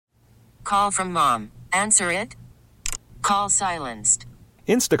Call from mom. Answer it. Call silenced.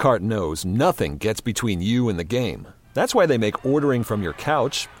 Instacart knows nothing gets between you and the game. That's why they make ordering from your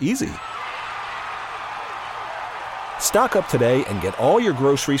couch easy. Stock up today and get all your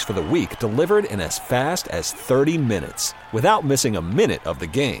groceries for the week delivered in as fast as 30 minutes without missing a minute of the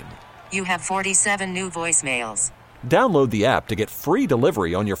game. You have 47 new voicemails. Download the app to get free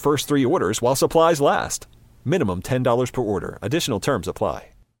delivery on your first 3 orders while supplies last. Minimum $10 per order. Additional terms apply.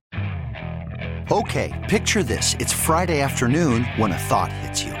 Okay, picture this. It's Friday afternoon when a thought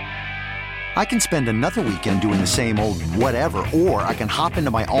hits you. I can spend another weekend doing the same old whatever, or I can hop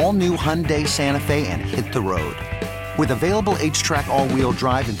into my all-new Hyundai Santa Fe and hit the road. With available H-Track all-wheel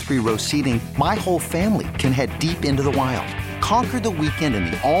drive and 3-row seating, my whole family can head deep into the wild. Conquer the weekend in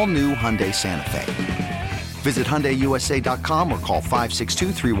the all-new Hyundai Santa Fe. Visit HyundaiUSA.com or call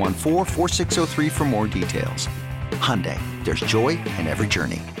 562-314-4603 for more details. Hyundai, there's joy in every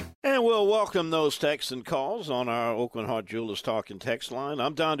journey. And we'll welcome those texts and calls on our Oakland Heart Jewelers Talking text line.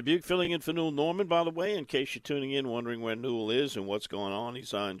 I'm Don Duc, filling in for Newell Norman, by the way, in case you're tuning in wondering where Newell is and what's going on.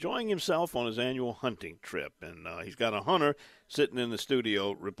 He's enjoying himself on his annual hunting trip, and he's got a hunter sitting in the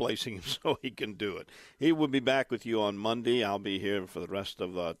studio replacing him so he can do it. He will be back with you on Monday. I'll be here for the rest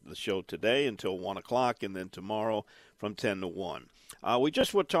of the show today until 1 o'clock, and then tomorrow from 10 to 1. We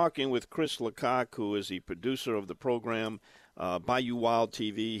just were talking with Chris Lecoq, who is the producer of the program, Bayou Wild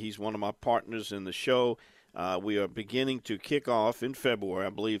TV. He's one of my partners in the show. We are beginning to kick off in February. I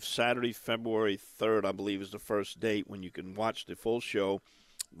believe Saturday, February 3rd, I believe, is the first date when you can watch the full show.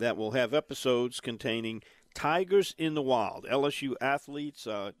 That will have episodes containing Tigers in the Wild, LSU athletes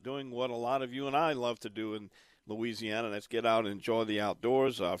doing what a lot of you and I love to do in Louisiana. That's get out and enjoy the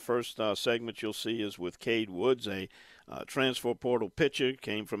outdoors. Our first segment you'll see is with Cade Woods, a transfer portal pitcher,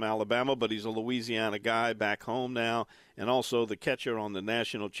 came from Alabama, but he's a Louisiana guy back home now, and also the catcher on the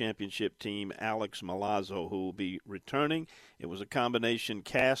national championship team, Alex Milazzo, who will be returning. It was a combination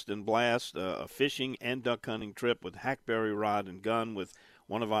cast and blast, a fishing and duck hunting trip with hackberry rod and gun with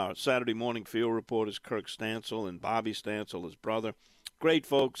one of our Saturday morning field reporters, Kirk Stansel, and Bobby Stansel, his brother. Great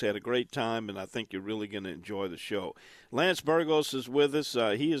folks, had a great time, and I think you're really going to enjoy the show. Lance Burgos is with us.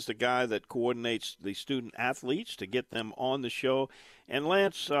 He is the guy that coordinates the student athletes to get them on the show. And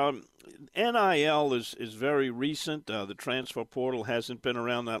Lance, NIL is very recent. The transfer portal hasn't been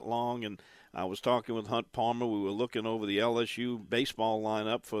around that long, and I was talking with Hunt Palmer. We were looking over the LSU baseball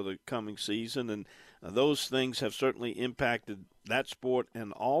lineup for the coming season, and those things have certainly impacted that sport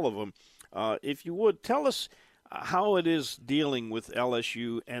and all of them. If you would, tell us how it is dealing with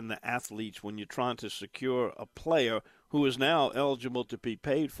LSU and the athletes when you're trying to secure a player who is now eligible to be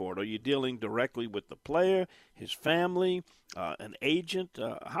paid for it. Are you dealing directly with the player, his family, an agent?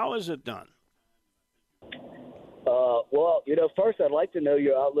 How is it done? Well, first I'd like to know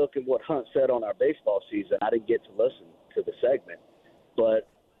your outlook and what Hunt said on our baseball season. I didn't get to listen to the segment, but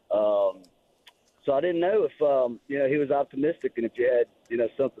so I didn't know if he was optimistic and if you had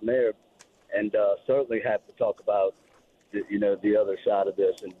something there. And certainly have to talk about, the other side of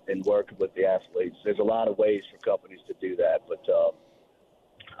this and working with the athletes. There's a lot of ways for companies to do that, but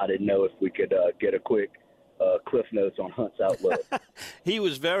I didn't know if we could get a quick Cliff Notes on Hunt's outlook. He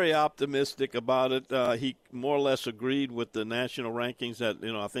was very optimistic about it. He more or less agreed with the national rankings that,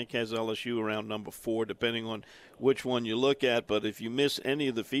 I think has LSU around number 4, depending on which one you look at. But if you miss any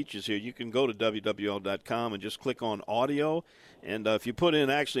of the features here, you can go to WWL.com and just click on audio. And if you put in,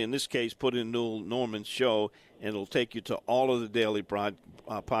 actually in this case, put in Newell Norman's show, and it'll take you to all of the daily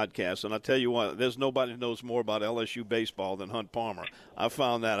podcasts. And I tell you what, there's nobody that knows more about LSU baseball than Hunt Palmer. I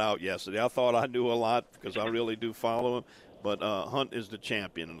found that out yesterday. I thought I knew a lot because I really do follow him. But Hunt is the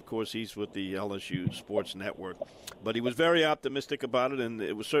champion, and, of course, he's with the LSU Sports Network. But he was very optimistic about it, and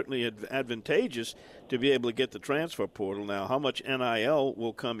it was certainly advantageous to be able to get the transfer portal. Now, how much NIL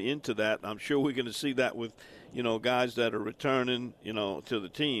will come into that, I'm sure we're going to see that with, guys that are returning, to the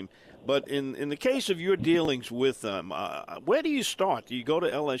team. But in the case of your dealings with them, where do you start? Do you go to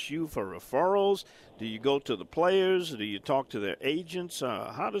LSU for referrals? Do you go to the players? Do you talk to their agents?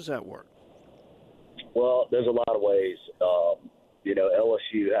 How does that work? Well, there's a lot of ways.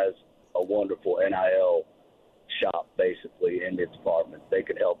 LSU has a wonderful NIL shop, basically, in its department. They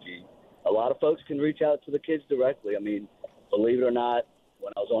can help you. A lot of folks can reach out to the kids directly. I mean, believe it or not,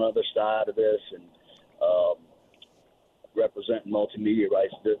 when I was on the other side of this and representing multimedia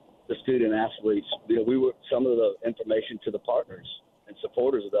rights, the student athletes, we were some of the information to the partners and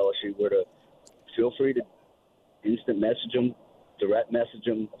supporters of LSU were to feel free to instant message them, direct message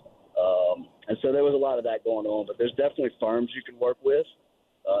them. And so there was a lot of that going on, but there's definitely firms you can work with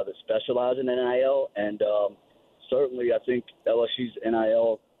that specialize in NIL, and certainly I think LSU's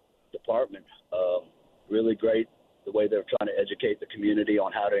NIL department. Really great the way they're trying to educate the community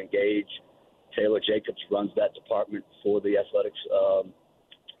on how to engage. Taylor Jacobs runs that department for the athletics,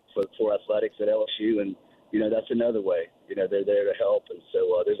 for athletics at LSU, and that's another way. They're there to help, and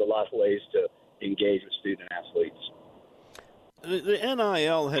so there's a lot of ways to engage with student athletes. The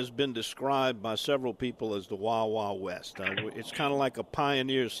NIL has been described by several people as the Wild Wild West. It's kind of like a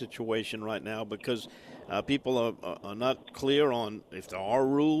pioneer situation right now because people are not clear on if there are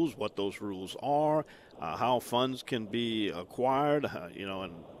rules, what those rules are, how funds can be acquired,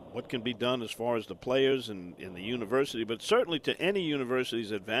 and what can be done as far as the players in the university. But certainly to any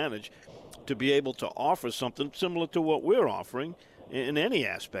university's advantage to be able to offer something similar to what we're offering in any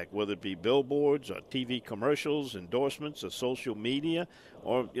aspect, whether it be billboards or TV commercials, endorsements, or social media,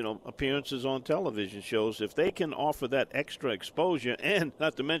 or appearances on television shows. If they can offer that extra exposure, and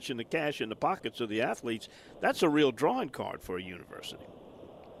not to mention the cash in the pockets of the athletes, that's a real drawing card for a university.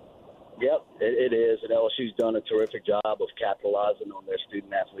 Yep, it is, and LSU's done a terrific job of capitalizing on their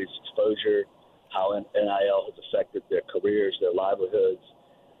student athletes' exposure, how NIL has affected their careers, their livelihoods.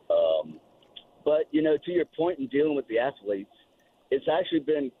 But to your point in dealing with the athletes, it's actually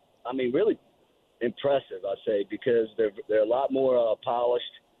been, really impressive, I say, because they're a lot more polished.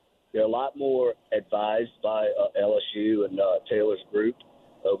 They're a lot more advised by LSU and Taylor's group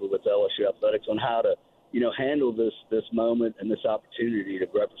over with LSU Athletics on how to, handle this moment and this opportunity to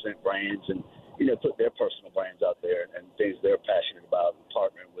represent brands and, put their personal brands out there and things they're passionate about and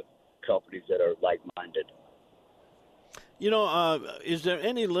partnering with companies that are like-minded. Is there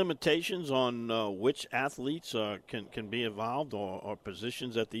any limitations on which athletes can be involved or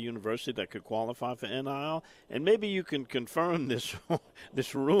positions at the university that could qualify for NIL? And maybe you can confirm this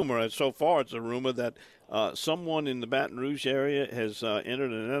rumor. So far, it's a rumor that someone in the Baton Rouge area has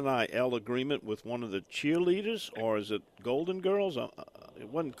entered an NIL agreement with one of the cheerleaders, or is it Golden Girls? It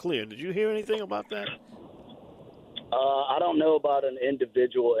wasn't clear. Did you hear anything about that? I don't know about an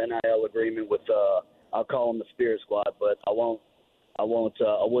individual NIL agreement with I'll call them the Spirit Squad, but I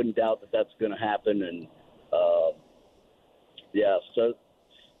wouldn't doubt that that's going to happen. And so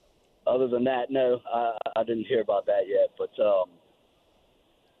other than that, no, I didn't hear about that yet. But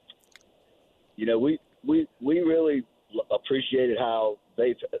we really appreciated how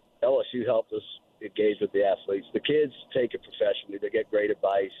LSU helped us engage with the athletes. The kids take it professionally; they get great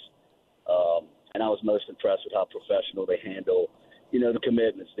advice, and I was most impressed with how professional they handle, the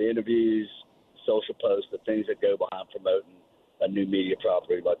commitments, the interviews, social posts, the things that go behind promoting a new media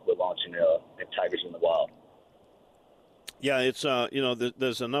property like we're launching in Tigers in the Wild. Yeah, it's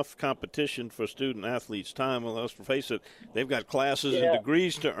there's enough competition for student athletes' time. Well, let's face it, they've got classes and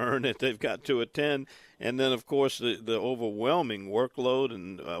degrees to earn that they've got to attend, and then of course the overwhelming workload.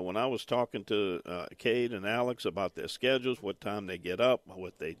 And when I was talking to Cade and Alex about their schedules, what time they get up,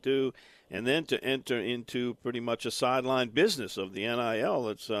 what they do, and then to enter into pretty much a sideline business of the NIL,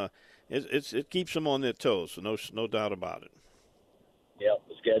 it keeps them on their toes. So no doubt about it. Yeah,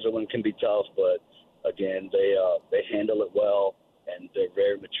 the scheduling can be tough, but again, they handle it well, and they're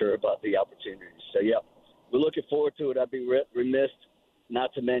very mature about the opportunities. So, we're looking forward to it. I'd be remiss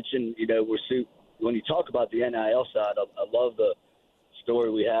not to mention, when you talk about the NIL side, I love the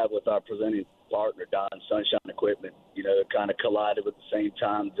story we have with our presenting partner, Don Sunshine Equipment. It kind of collided with the same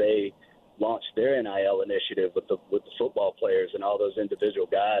time they launched their NIL initiative with the football players and all those individual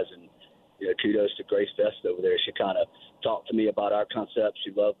guys. And, kudos to Grace Vest over there. She kind of talked to me about our concept.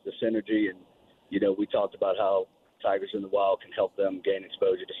 She loved the synergy, and we talked about how Tigers in the Wild can help them gain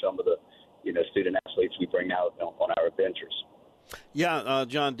exposure to some of the, student athletes we bring out on our adventures. Yeah,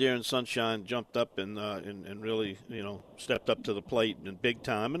 John Deere and Sunshine jumped up and really, stepped up to the plate in big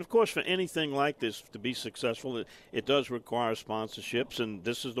time. And, of course, for anything like this to be successful, it does require sponsorships, and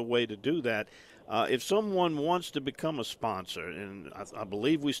this is the way to do that. If someone wants to become a sponsor, and I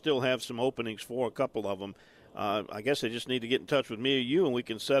believe we still have some openings for a couple of them, I guess they just need to get in touch with me or you, and we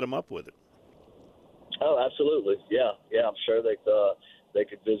can set them up with it. Oh, absolutely. Yeah. I'm sure they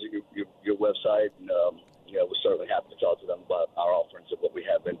could visit your website, and we're certainly happy to talk to them about our offerings and what we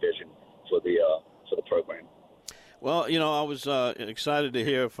have envisioned for the program. Well, I was excited to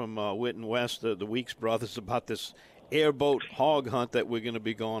hear from Witt and West, the Weeks brothers, about this airboat hog hunt that we're going to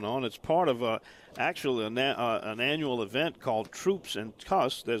be going on. It's part of an annual event called Troops and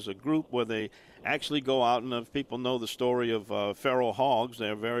Tusk. There's a group where they actually go out, and if people know the story of feral hogs,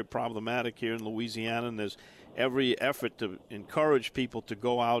 they're very problematic here in Louisiana, and there's every effort to encourage people to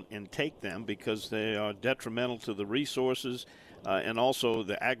go out and take them because they are detrimental to the resources and also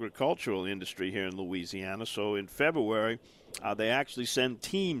the agricultural industry here in Louisiana. So in February, they actually send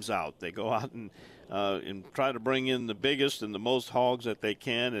teams out. They go out and and try to bring in the biggest and the most hogs that they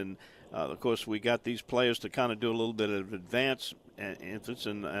can. And, of course, we got these players to kind of do a little bit of advance infants,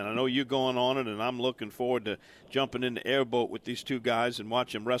 and I know you're going on it, and I'm looking forward to jumping in the airboat with these two guys and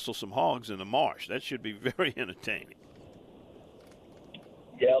watch them wrestle some hogs in the marsh. That should be very entertaining.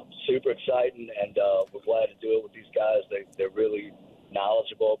 Yep, super exciting, and we're glad to do it with these guys. They're really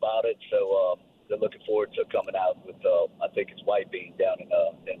knowledgeable about it, so they're looking forward to coming out with, I think it's white bean down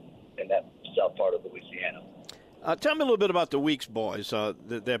in that south part of Louisiana. Tell me a little bit about the Weeks boys,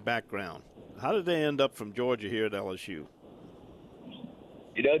 their background. How did they end up from Georgia here at LSU?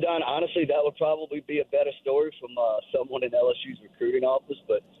 You know, Don, honestly, that would probably be a better story from someone in LSU's recruiting office,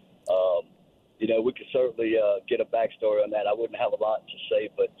 but, you know, we could certainly get a backstory on that. I wouldn't have a lot to say,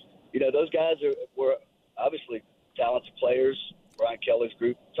 but, you know, those guys were obviously talented players. Brian Kelly's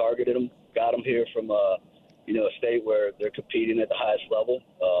group targeted them, got them here from, you know, a state where they're competing at the highest level.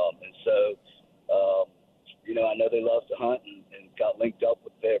 And so, you know, I know they love to hunt and got linked up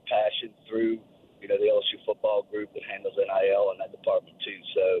with their passion through, you know, the LSU football group that handles NIL and that department too.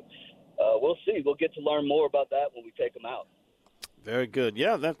 So we'll see. We'll get to learn more about that when we take them out. Very good.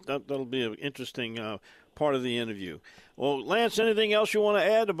 Yeah, that'll be an interesting part of the interview. Well, Lance, anything else you want to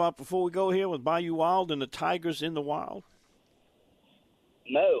add about before we go here with Bayou Wild and the Tigers in the Wild?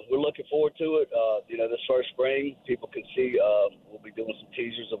 No, we're looking forward to it. You know, this first spring, people can see we'll be doing some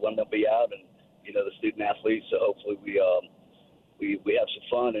teasers of when they'll be out and, you know, the student athletes. So hopefully we have some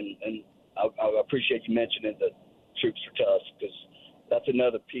fun. And I appreciate you mentioning the Troops for Tusk, because that's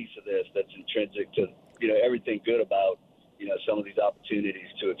another piece of this that's intrinsic to, you know, everything good about, you know, some of these opportunities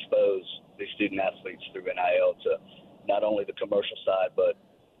to expose these student athletes through NIL to not only the commercial side, but,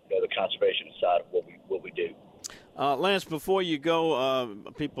 you know, the conservation side of what we do. Lance, before you go,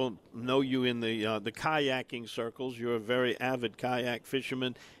 people know you in the kayaking circles. You're a very avid kayak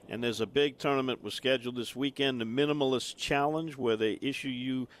fisherman, and there's a big tournament was scheduled this weekend, the Minimalist Challenge, where they issue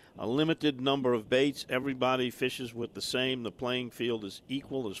you a limited number of baits. Everybody fishes with the same. The playing field is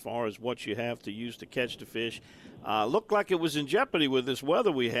equal as far as what you have to use to catch the fish. Looked like it was in jeopardy with this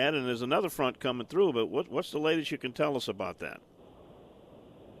weather we had, and there's another front coming through, but what's the latest you can tell us about that?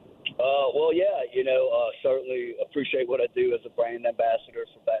 Well, yeah, you know, certainly appreciate what I do as a brand ambassador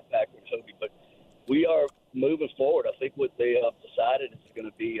for Backpacker and Hobie, but we are moving forward. I think what they have decided is going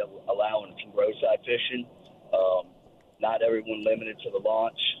to be allowing some roadside fishing, not everyone limited to the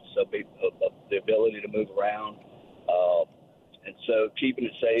launch, so the ability to move around, and so keeping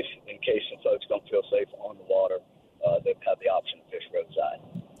it safe in case some folks don't feel safe on the water, they have the option to fish roadside.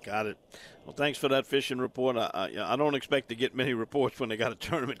 Got it. Well, thanks for that fishing report. I don't expect to get many reports when they got a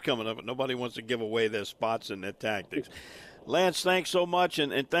tournament coming up, but nobody wants to give away their spots and their tactics. Lance, thanks so much,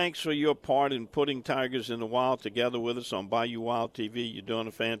 and thanks for your part in putting Tigers in the Wild together with us on Bayou Wild TV. You're doing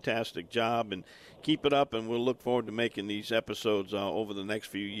a fantastic job, and keep it up, and we'll look forward to making these episodes over the next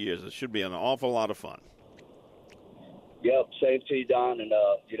few years. It should be an awful lot of fun. Yep, same to you, Don, and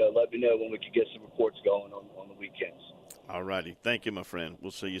you know, let me know when we can get some reports going on the weekends. All righty. Thank you, my friend.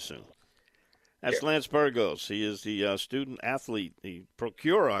 We'll see you soon. That's Lance Burgos. He is the student-athlete, the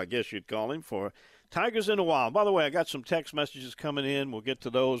procurer, I guess you'd call him, for Tigers in the Wild. By the way, I got some text messages coming in. We'll get to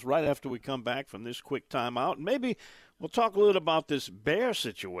those right after we come back from this quick timeout. And maybe we'll talk a little about this bear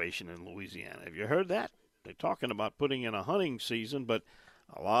situation in Louisiana. Have you heard that? They're talking about putting in a hunting season, but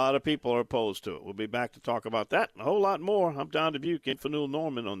a lot of people are opposed to it. We'll be back to talk about that and a whole lot more. I'm Don Duc in for Newell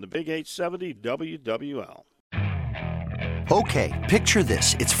Norman on the Big 870 WWL. Okay, picture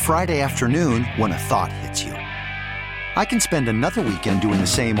this. It's Friday afternoon when a thought hits you. I can spend another weekend doing the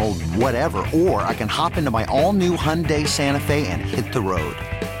same old whatever, or I can hop into my all-new Hyundai Santa Fe and hit the road.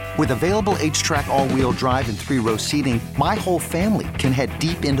 With available H-Track all-wheel drive and 3-row seating, my whole family can head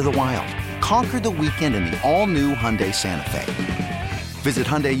deep into the wild. Conquer the weekend in the all-new Hyundai Santa Fe. Visit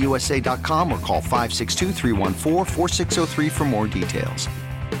HyundaiUSA.com or call 562-314-4603 for more details.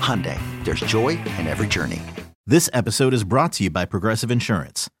 Hyundai, there's joy in every journey. This episode is brought to you by Progressive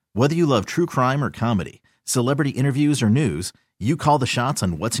Insurance. Whether you love true crime or comedy, celebrity interviews or news, you call the shots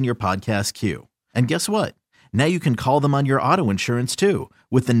on what's in your podcast queue. And guess what? Now you can call them on your auto insurance too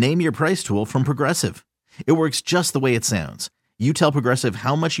with the Name Your Price tool from Progressive. It works just the way it sounds. You tell Progressive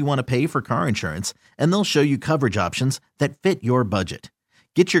how much you want to pay for car insurance, and they'll show you coverage options that fit your budget.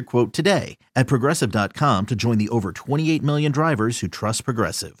 Get your quote today at Progressive.com to join the over 28 million drivers who trust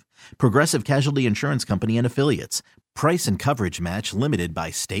Progressive. Progressive Casualty Insurance Company and Affiliates. Price and coverage match limited by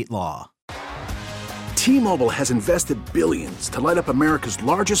state law. T-Mobile has invested billions to light up America's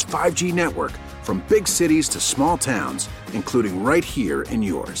largest 5G network, from big cities to small towns, including right here in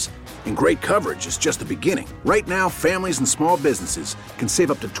yours. And great coverage is just the beginning. Right now, families and small businesses can save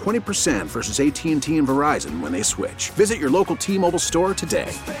up to 20% versus AT&T and Verizon when they switch. Visit your local T-Mobile store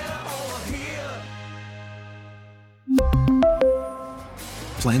today.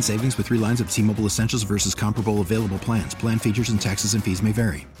 Plan savings with 3 lines of T-Mobile Essentials versus comparable available plans. Plan features and taxes and fees may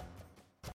vary.